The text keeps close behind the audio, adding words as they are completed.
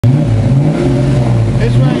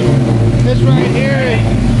This right here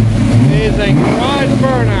is a garage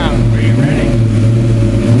burnout. Are you ready?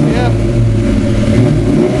 Yep.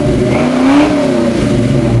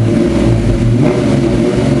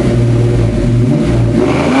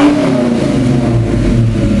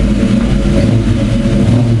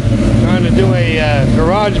 Trying to do a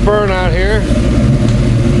garage burnout here.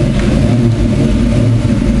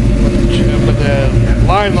 But the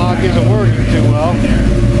line lock isn't working too well.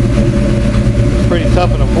 It's pretty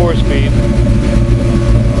tough in a 4-speed.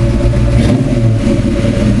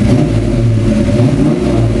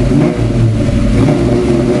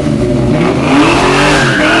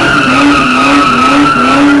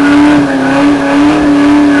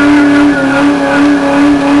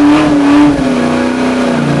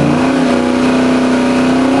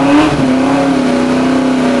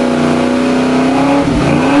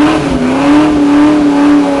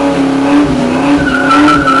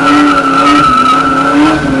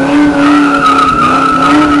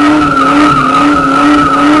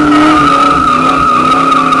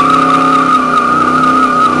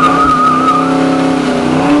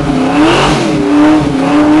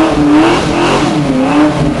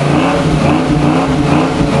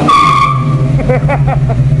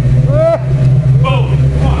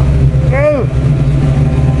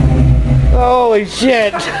 Holy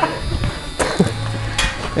shit! Wow,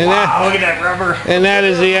 look at that rubber. And that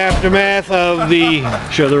is the aftermath of the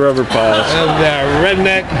Show the rubber paws. of the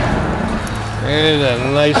redneck. There's a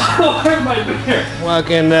nice Where's my beer?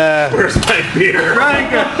 fucking. Where's my beer?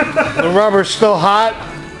 The rubber's still hot.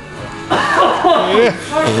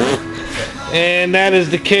 And that is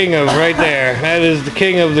the king of right there. That is the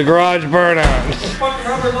king of the garage burnout. The fucking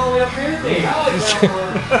rubber's all the way up here. Hey, I like that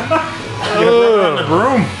Rubber on the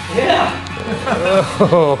broom. Yeah.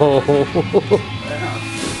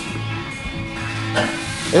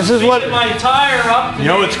 This is what my tire up. You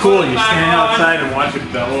know what's cool? You stand outside and watch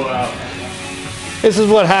it bellow out. this is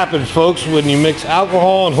what happens, folks, when you mix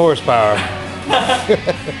alcohol and horsepower.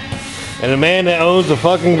 And a man that owns a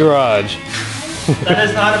fucking garage. That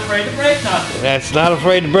is not afraid to break nothing. That's not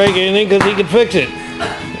afraid to break anything because he can fix it.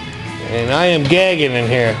 And I am gagging in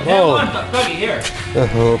here. Oh. Dougie, here.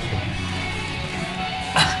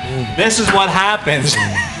 This is what happens.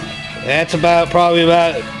 That's probably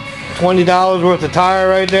about $20 worth of tire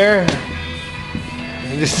right there.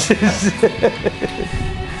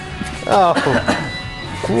 Oh,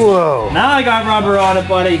 whoa! Now I got rubber on it,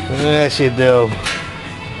 buddy. Yes, you do.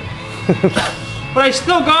 But I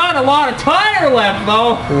still got a lot of tire left,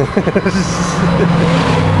 though.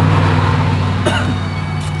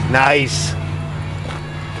 Nice.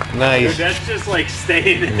 Nice. Dude, that's just like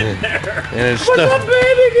staying in there. And it's What's up,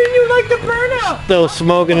 baby? Didn't you like the burnout? still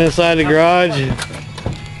smoking inside the garage.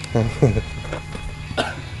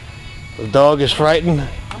 The dog is frightened.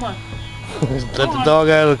 Come on. Let the dog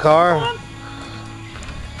out of the car.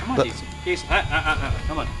 Come on, Jason.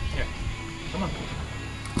 Come on. Here. Come on.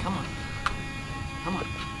 Come on. Come on.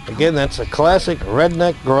 Again, that's a classic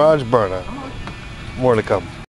redneck garage burnout. More to come.